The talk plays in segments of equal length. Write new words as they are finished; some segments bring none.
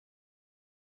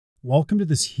Welcome to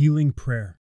this healing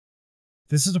prayer.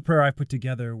 This is a prayer I put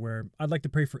together where I'd like to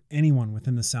pray for anyone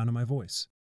within the sound of my voice.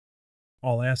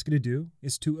 All I ask you to do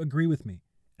is to agree with me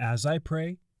as I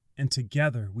pray, and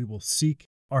together we will seek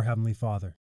our Heavenly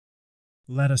Father.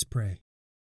 Let us pray.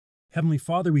 Heavenly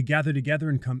Father, we gather together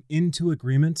and come into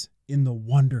agreement in the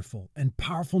wonderful and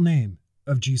powerful name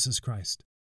of Jesus Christ.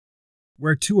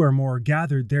 Where two or more are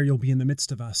gathered, there you'll be in the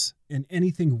midst of us, and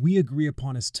anything we agree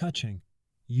upon as touching,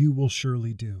 you will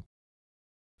surely do.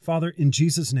 Father, in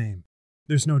Jesus' name,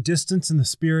 there's no distance in the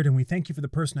Spirit, and we thank you for the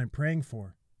person I'm praying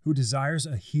for, who desires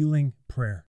a healing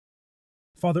prayer.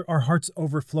 Father, our hearts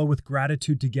overflow with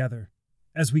gratitude together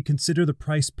as we consider the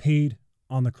price paid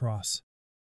on the cross.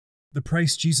 The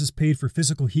price Jesus paid for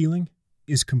physical healing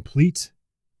is complete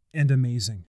and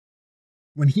amazing.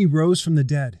 When he rose from the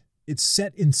dead, it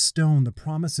set in stone the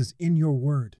promises in your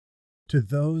word to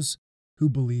those who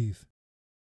believe.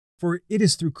 For it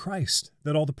is through Christ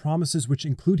that all the promises which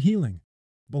include healing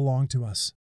belong to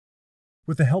us.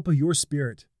 With the help of your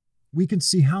Spirit, we can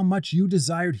see how much you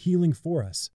desired healing for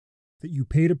us, that you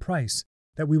paid a price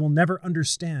that we will never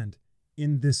understand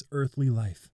in this earthly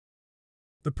life.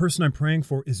 The person I'm praying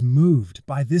for is moved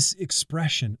by this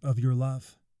expression of your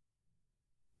love.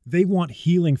 They want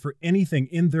healing for anything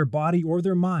in their body or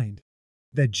their mind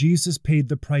that Jesus paid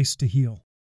the price to heal.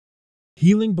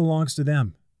 Healing belongs to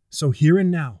them, so here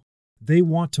and now, they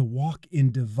want to walk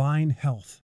in divine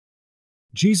health.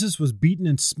 Jesus was beaten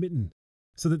and smitten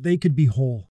so that they could be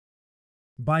whole.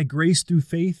 By grace through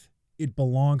faith, it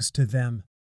belongs to them.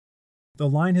 The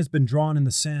line has been drawn in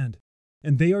the sand,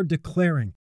 and they are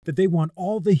declaring that they want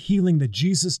all the healing that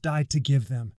Jesus died to give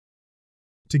them.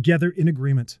 Together in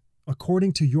agreement,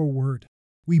 according to your word,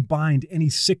 we bind any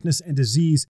sickness and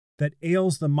disease that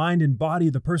ails the mind and body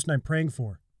of the person I'm praying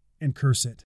for, and curse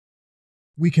it.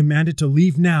 We command it to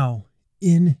leave now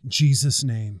in Jesus'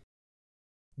 name.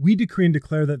 We decree and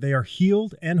declare that they are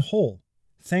healed and whole,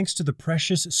 thanks to the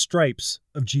precious stripes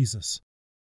of Jesus.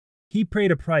 He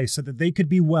paid a price so that they could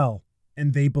be well,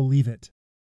 and they believe it.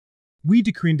 We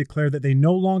decree and declare that they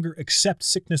no longer accept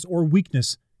sickness or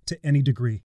weakness to any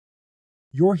degree.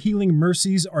 Your healing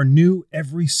mercies are new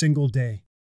every single day.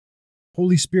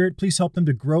 Holy Spirit, please help them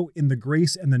to grow in the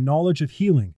grace and the knowledge of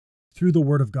healing through the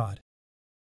Word of God.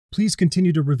 Please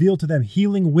continue to reveal to them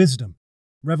healing wisdom,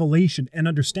 revelation, and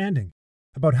understanding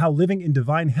about how living in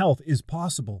divine health is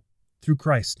possible through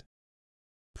Christ.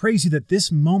 Praise you that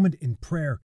this moment in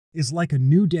prayer is like a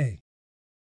new day,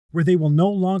 where they will no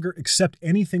longer accept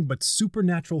anything but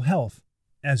supernatural health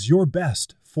as your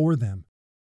best for them.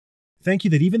 Thank you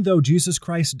that even though Jesus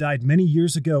Christ died many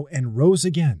years ago and rose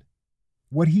again,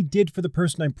 what he did for the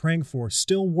person I'm praying for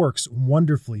still works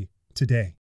wonderfully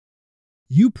today.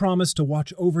 You promise to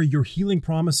watch over your healing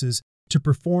promises to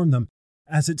perform them,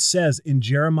 as it says in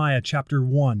Jeremiah chapter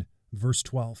 1, verse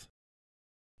 12.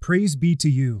 Praise be to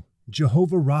you,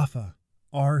 Jehovah Rapha,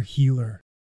 our healer.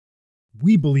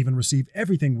 We believe and receive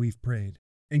everything we've prayed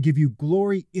and give you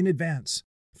glory in advance,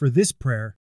 for this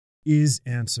prayer is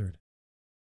answered.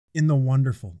 In the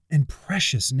wonderful and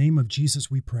precious name of Jesus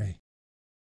we pray.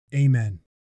 Amen.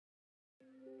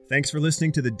 Thanks for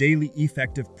listening to the Daily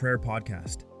Effective Prayer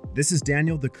Podcast. This is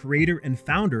Daniel, the creator and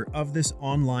founder of this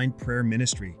online prayer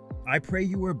ministry. I pray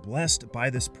you are blessed by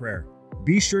this prayer.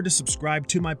 Be sure to subscribe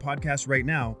to my podcast right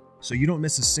now so you don't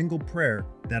miss a single prayer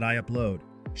that I upload.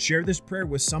 Share this prayer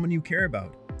with someone you care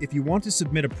about. If you want to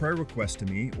submit a prayer request to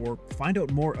me or find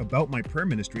out more about my prayer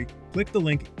ministry, click the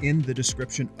link in the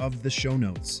description of the show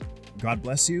notes. God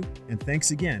bless you, and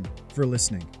thanks again for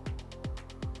listening.